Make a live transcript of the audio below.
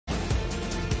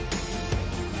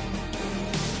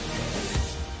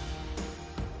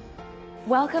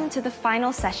Welcome to the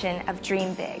final session of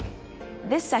Dream Big.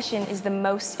 This session is the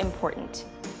most important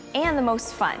and the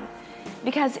most fun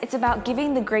because it's about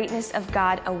giving the greatness of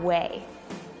God away.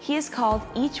 He has called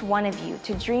each one of you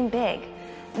to dream big,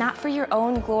 not for your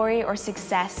own glory or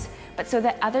success, but so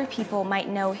that other people might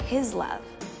know His love.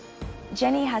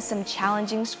 Jennie has some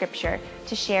challenging scripture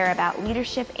to share about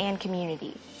leadership and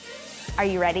community. Are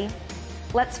you ready?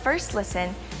 Let's first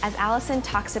listen as Allison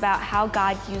talks about how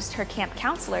God used her camp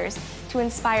counselors to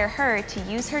inspire her to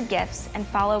use her gifts and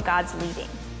follow God's leading.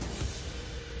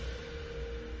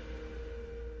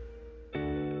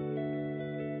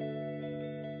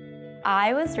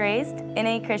 I was raised in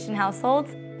a Christian household.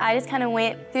 I just kind of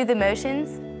went through the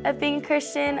motions of being a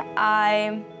Christian.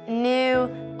 I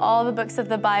knew all the books of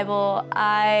the Bible.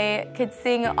 I could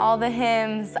sing all the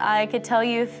hymns. I could tell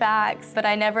you facts, but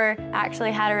I never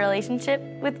actually had a relationship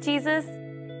with Jesus.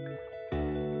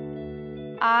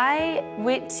 I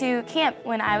went to camp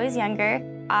when I was younger.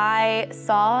 I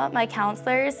saw my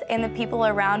counselors and the people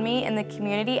around me in the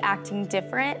community acting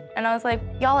different. And I was like,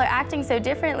 y'all are acting so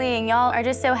differently and y'all are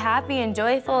just so happy and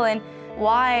joyful, and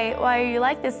why are you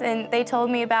like this? And they told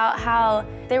me about how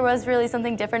there was really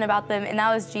something different about them, and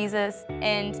that was Jesus.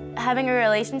 And having a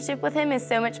relationship with Him is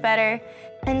so much better.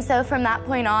 And so from that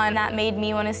point on, that made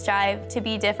me want to strive to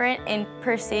be different and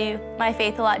pursue my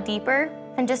faith a lot deeper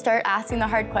and just start asking the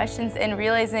hard questions and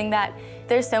realizing that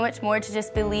there's so much more to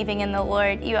just believing in the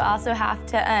Lord. You also have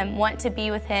to want to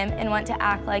be with Him and want to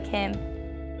act like Him.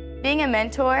 Being a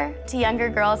mentor to younger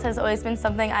girls has always been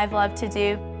something I've loved to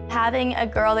do. Having a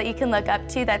girl that you can look up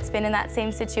to that's been in that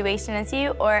same situation as you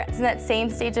or is in that same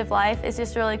stage of life is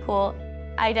just really cool.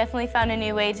 I definitely found a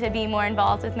new way to be more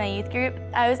involved with my youth group.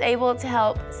 I was able to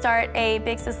help start a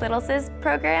Big Sis Little Sis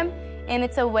program, and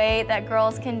it's a way that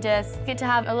girls can just get to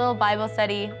have a little Bible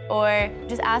study or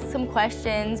just ask some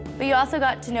questions, but you also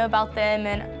got to know about them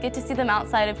and get to see them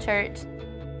outside of church.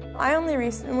 I only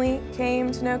recently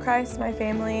came to know Christ. My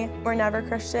family were never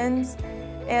Christians.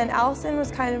 And Allison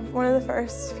was kind of one of the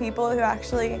first people who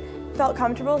actually felt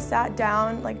comfortable, sat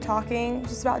down, talking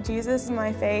just about Jesus and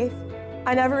my faith.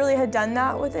 I never really had done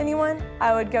that with anyone.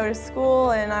 I would go to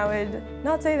school and I would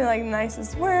not say the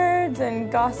nicest words,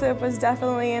 and gossip was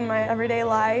definitely in my everyday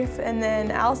life. And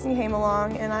then Allison came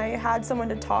along and I had someone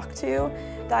to talk to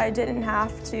that I didn't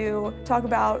have to talk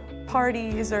about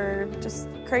parties or just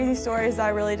crazy stories that I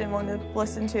really didn't want to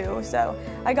listen to. So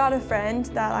I got a friend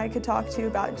that I could talk to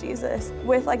about Jesus.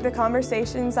 With the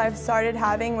conversations I've started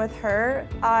having with her,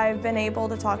 I've been able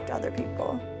to talk to other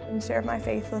people and share my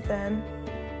faith with them.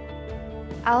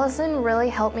 Allison really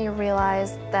helped me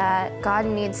realize that God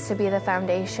needs to be the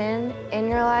foundation in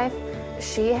your life.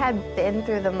 She had been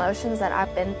through the motions that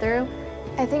I've been through.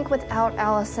 I think without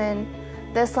Allison,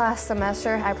 this last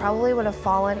semester, I probably would have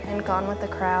fallen and gone with the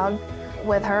crowd.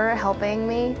 With her helping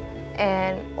me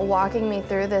and walking me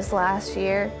through this last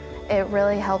year, it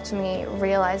really helped me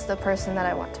realize the person that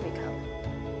I want to become.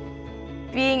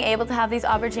 Being able to have these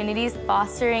opportunities,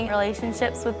 fostering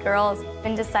relationships with girls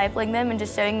and discipling them and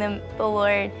just showing them the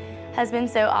Lord has been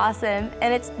so awesome.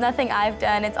 And it's nothing I've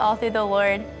done, it's all through the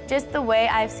Lord. Just the way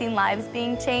I've seen lives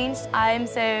being changed, I'm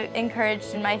so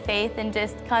encouraged in my faith and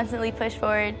just constantly push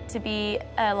forward to be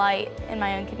a light in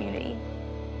my own community.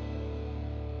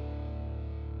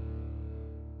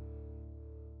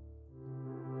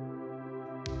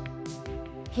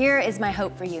 Here is my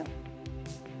hope for you.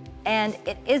 And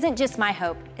it isn't just my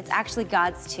hope, it's actually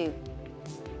God's too.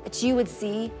 That you would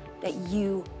see that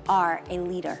you are a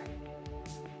leader.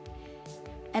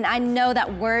 And I know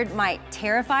that word might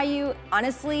terrify you.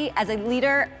 Honestly, as a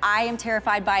leader, I am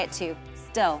terrified by it too,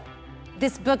 still.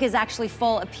 This book is actually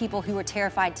full of people who were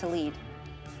terrified to lead.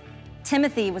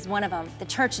 Timothy was one of them. The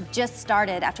church had just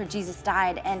started after Jesus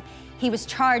died, and he was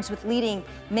charged with leading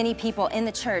many people in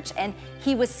the church, and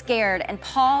he was scared. And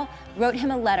Paul wrote him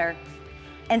a letter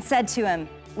and said to him,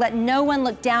 "Let no one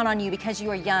look down on you because you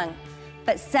are young,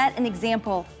 but set an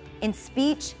example in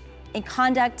speech, in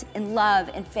conduct, in love,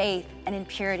 in faith, and in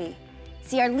purity."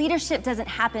 See, our leadership doesn't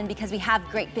happen because we have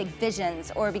great big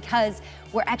visions or because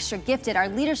we're extra gifted. Our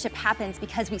leadership happens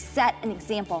because we set an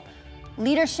example.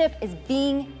 Leadership is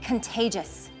being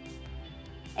contagious.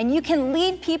 And you can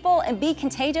lead people and be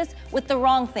contagious with the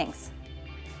wrong things.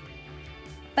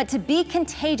 But to be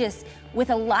contagious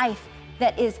with a life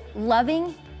that is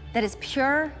loving, that is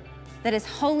pure, that is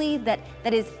holy, that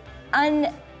is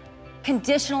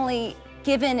unconditionally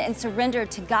given and surrendered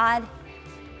to God,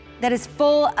 that is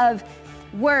full of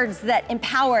words that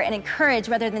empower and encourage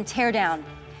rather than tear down,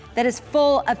 that is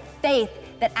full of faith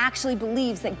that actually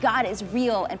believes that God is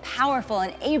real and powerful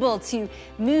and able to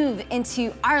move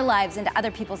into our lives, into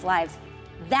other people's lives.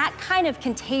 that kind of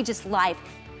contagious life,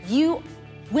 you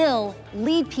will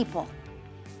lead people.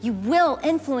 You will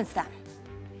influence them.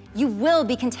 You will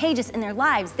be contagious in their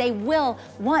lives. They will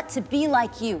want to be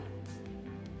like you.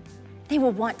 They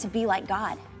will want to be like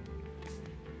God.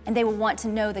 And they will want to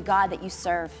know the God that you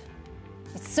serve.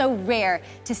 It's so rare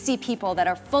to see people that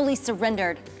are fully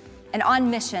surrendered and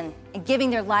on mission and giving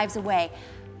their lives away.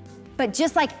 But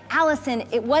just like Allison,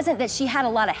 it wasn't that she had a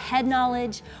lot of head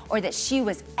knowledge or that she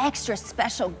was extra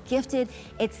special gifted.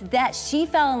 It's that she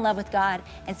fell in love with God,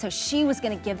 and so she was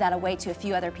gonna give that away to a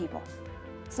few other people.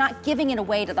 It's not giving it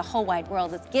away to the whole wide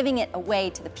world, it's giving it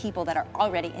away to the people that are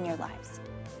already in your lives.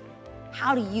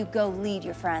 How do you go lead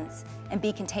your friends and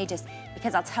be contagious?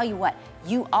 Because I'll tell you what,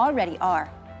 you already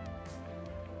are.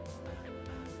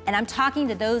 And I'm talking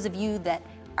to those of you that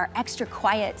are extra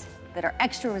quiet, that are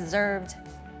extra reserved.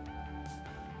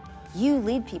 You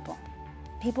lead people.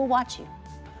 People watch you.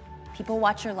 People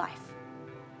watch your life.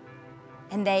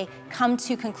 And they come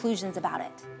to conclusions about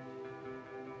it.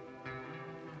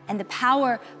 And the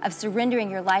power of surrendering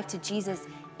your life to Jesus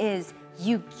is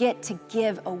you get to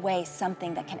give away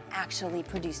something that can actually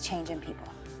produce change in people.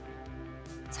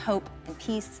 It's hope and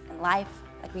peace and life,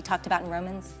 like we talked about in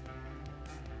Romans.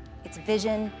 It's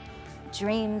vision,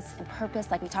 dreams, and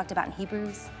purpose, like we talked about in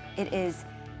Hebrews. It is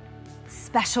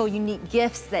special, unique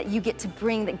gifts that you get to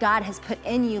bring that God has put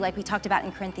in you, like we talked about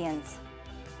in Corinthians.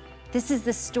 This is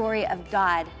the story of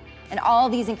God and all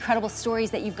these incredible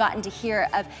stories that you've gotten to hear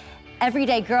of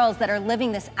everyday girls that are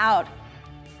living this out.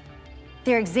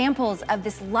 They're examples of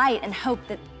this light and hope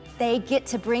that they get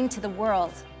to bring to the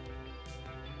world.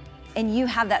 And you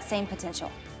have that same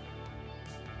potential.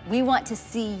 We want to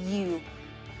see you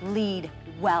lead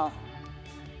well,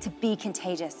 to be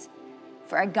contagious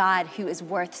for a God who is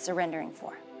worth surrendering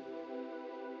for.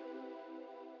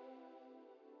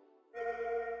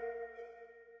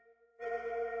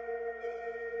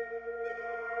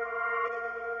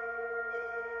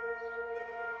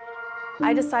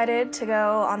 I decided to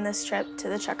go on this trip to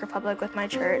the Czech Republic with my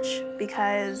church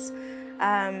because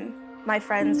my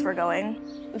friends were going.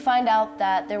 We find out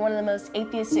that they're one of the most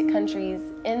atheistic countries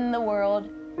in the world.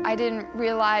 I didn't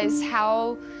realize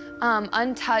how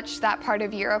untouched that part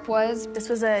of Europe was. This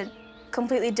was a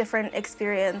completely different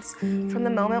experience. From the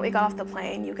moment we got off the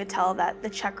plane, you could tell that the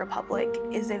Czech Republic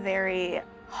is a very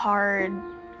hard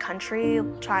country.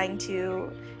 Trying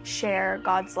to share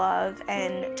God's love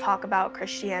and talk about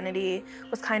Christianity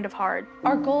was kind of hard.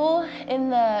 Our goal in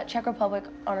the Czech Republic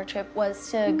on our trip was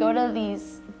to go to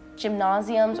these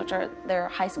gymnasiums, which are their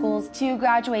high schools. To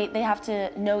graduate, they have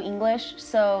to know English,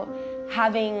 so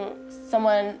having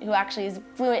someone who actually is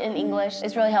fluent in English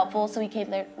is really helpful, so we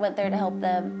went there to help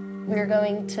them. We were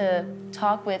going to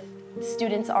talk with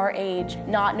students our age,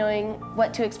 not knowing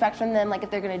what to expect from them, like if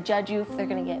they're gonna judge you, if they're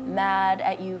gonna get mad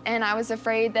at you. And I was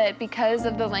afraid that because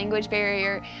of the language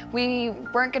barrier, we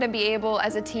weren't gonna be able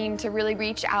as a team to really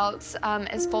reach out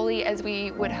as fully as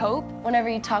we would hope. Whenever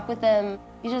you talk with them,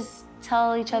 you just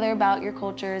tell each other about your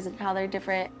cultures and how they're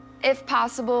different. If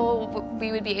possible,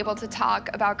 we would be able to talk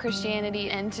about Christianity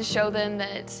and to show them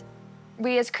that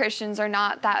we as Christians are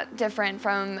not that different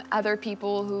from other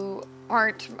people who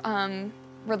aren't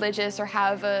religious or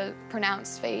have a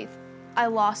pronounced faith. I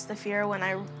lost the fear when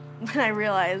I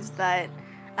realized that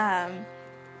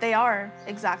they are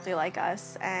exactly like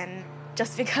us, and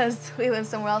just because we live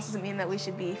somewhere else doesn't mean that we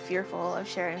should be fearful of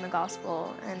sharing the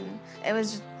gospel. And it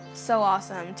was just so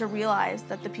awesome to realize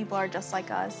that the people are just like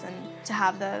us and to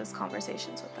have those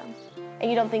conversations with them. And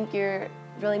you don't think you're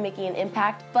really making an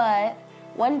impact, but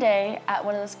one day at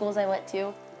one of the schools I went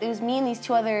to, it was me and these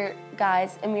two other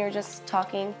guys, and we were just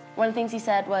talking. One of the things he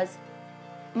said was,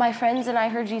 "My friends and I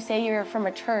heard you say you're from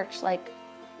a church. Like,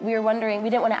 we were wondering, we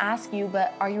didn't want to ask you,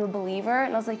 but are you a believer?"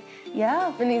 And I was like,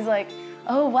 "Yeah." And he's like,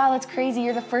 "Oh, wow, that's crazy.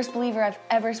 You're the first believer I've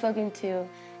ever spoken to."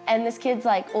 And this kid's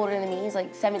like older than me. He's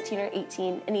like 17 or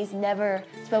 18, and he's never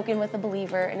spoken with a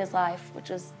believer in his life, which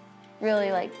was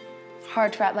really like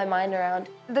hard to wrap my mind around.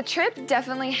 The trip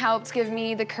definitely helped give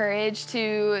me the courage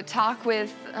to talk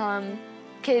with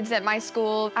kids at my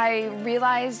school. I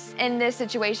realized in this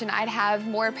situation I'd have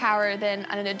more power than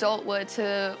an adult would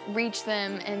to reach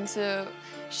them and to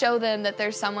show them that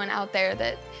there's someone out there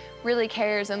that really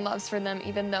cares and loves for them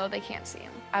even though they can't see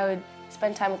him. I would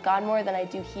spend time with God more than I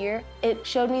do here. It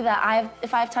showed me that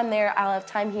if I have time there, I'll have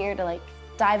time here to like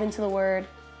dive into the Word.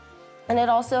 And it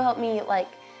also helped me like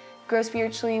grow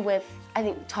spiritually with, I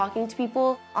think, talking to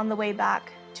people. On the way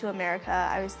back to America,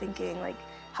 I was thinking like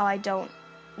how I don't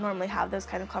normally have those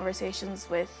kind of conversations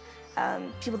with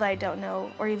people that I don't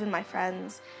know or even my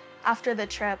friends. After the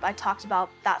trip, I talked about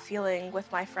that feeling with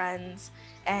my friends,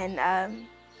 and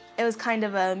It was kind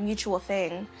of a mutual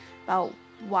thing about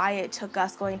why it took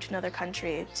us going to another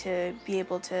country to be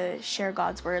able to share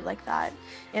God's word like that.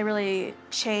 It really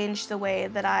changed the way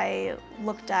that I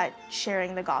looked at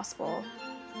sharing the gospel.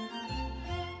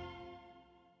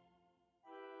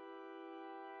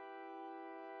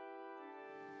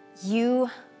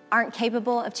 You aren't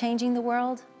capable of changing the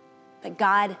world, but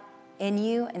God in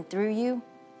you and through you,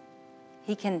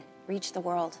 He can reach the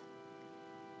world.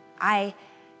 I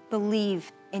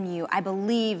believe in you. I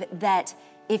believe that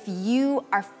if you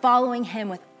are following Him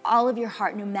with all of your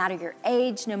heart, no matter your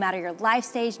age, no matter your life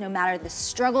stage, no matter the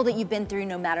struggle that you've been through,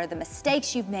 no matter the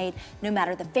mistakes you've made, no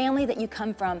matter the family that you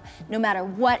come from, no matter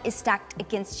what is stacked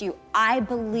against you, I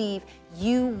believe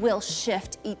you will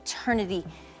shift eternity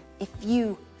if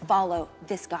you follow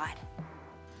this God.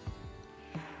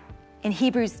 In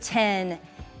Hebrews 10,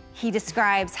 he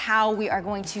describes how we are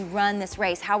going to run this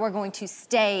race, how we're going to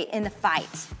stay in the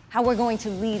fight, how we're going to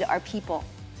lead our people.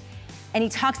 And he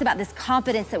talks about this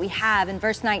confidence that we have in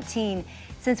verse 19,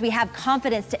 since we have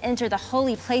confidence to enter the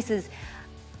holy places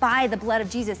by the blood of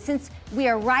Jesus, since we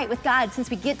are right with God, since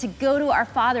we get to go to our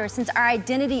Father, since our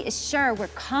identity is sure, we're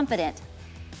confident.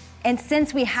 And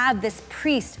since we have this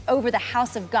priest over the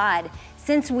house of God,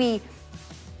 since we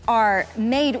are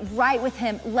made right with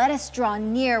Him, let us draw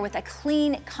near with a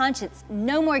clean conscience.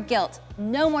 No more guilt,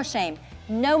 no more shame,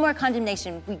 no more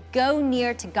condemnation. We go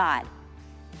near to God.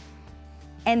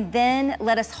 And then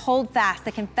let us hold fast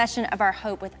the confession of our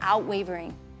hope without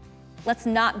wavering. Let's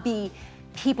not be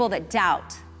people that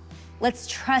doubt. Let's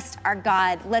trust our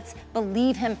God. Let's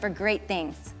believe Him for great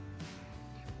things.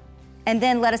 And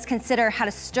then let us consider how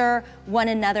to stir one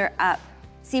another up.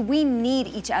 See, we need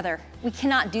each other. We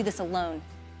cannot do this alone.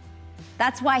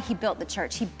 That's why He built the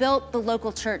church. He built the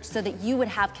local church so that you would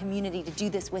have community to do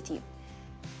this with you,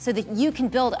 so that you can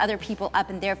build other people up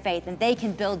in their faith and they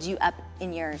can build you up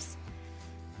in yours.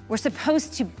 We're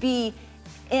supposed to be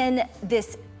in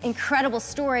this incredible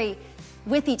story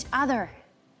with each other.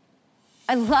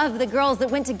 I love the girls that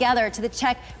went together to the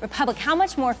Czech Republic. How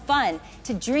much more fun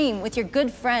to dream with your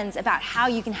good friends about how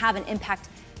you can have an impact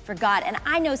for God. And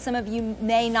I know some of you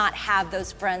may not have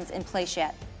those friends in place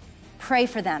yet. Pray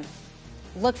for them.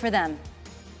 Look for them.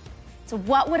 So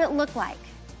what would it look like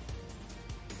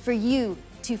for you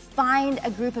to find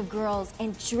a group of girls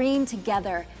and dream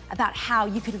together about how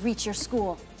you could reach your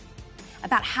school,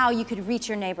 about how you could reach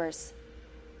your neighbors,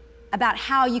 about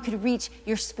how you could reach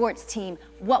your sports team?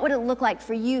 What would it look like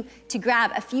for you to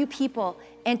grab a few people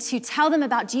and to tell them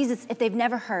about Jesus if they've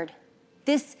never heard?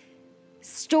 This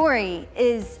story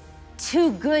is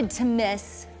too good to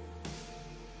miss,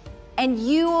 and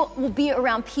you will be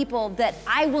around people that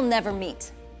I will never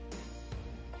meet.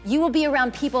 You will be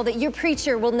around people that your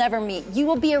preacher will never meet. You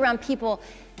will be around people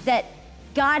that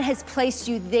God has placed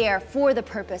you there for the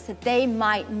purpose that they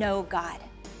might know God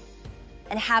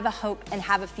and have a hope and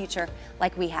have a future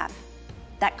like we have.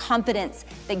 That confidence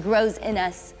that grows in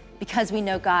us because we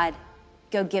know God,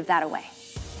 go give that away.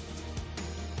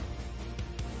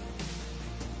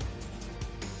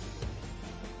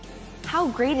 How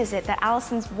great is it that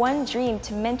Allison's one dream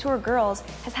to mentor girls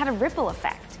has had a ripple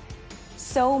effect?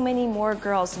 So many more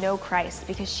girls know Christ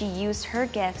because she used her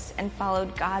gifts and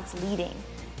followed God's leading.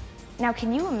 Now,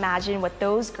 can you imagine what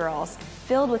those girls,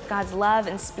 filled with God's love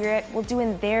and Spirit, will do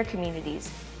in their communities,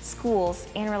 schools,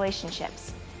 and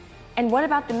relationships? And what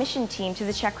about the mission team to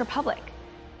the Czech Republic?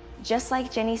 Just like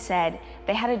Jennie said,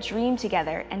 they had a dream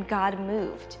together and God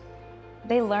moved.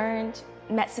 They learned,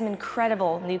 met some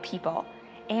incredible new people,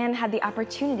 and had the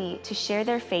opportunity to share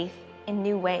their faith in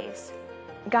new ways.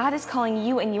 God is calling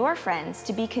you and your friends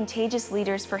to be contagious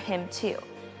leaders for Him too.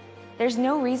 There's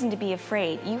no reason to be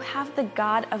afraid. You have the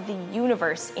God of the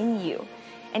universe in you,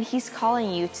 and He's calling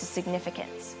you to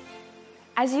significance.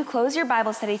 As you close your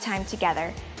Bible study time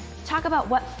together, talk about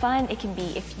what fun it can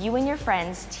be if you and your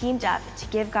friends teamed up to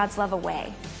give God's love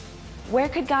away. Where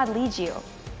could God lead you?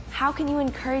 How can you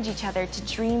encourage each other to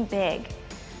dream big?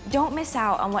 Don't miss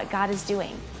out on what God is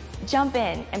doing. Jump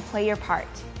in and play your part.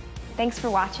 Thanks for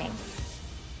watching.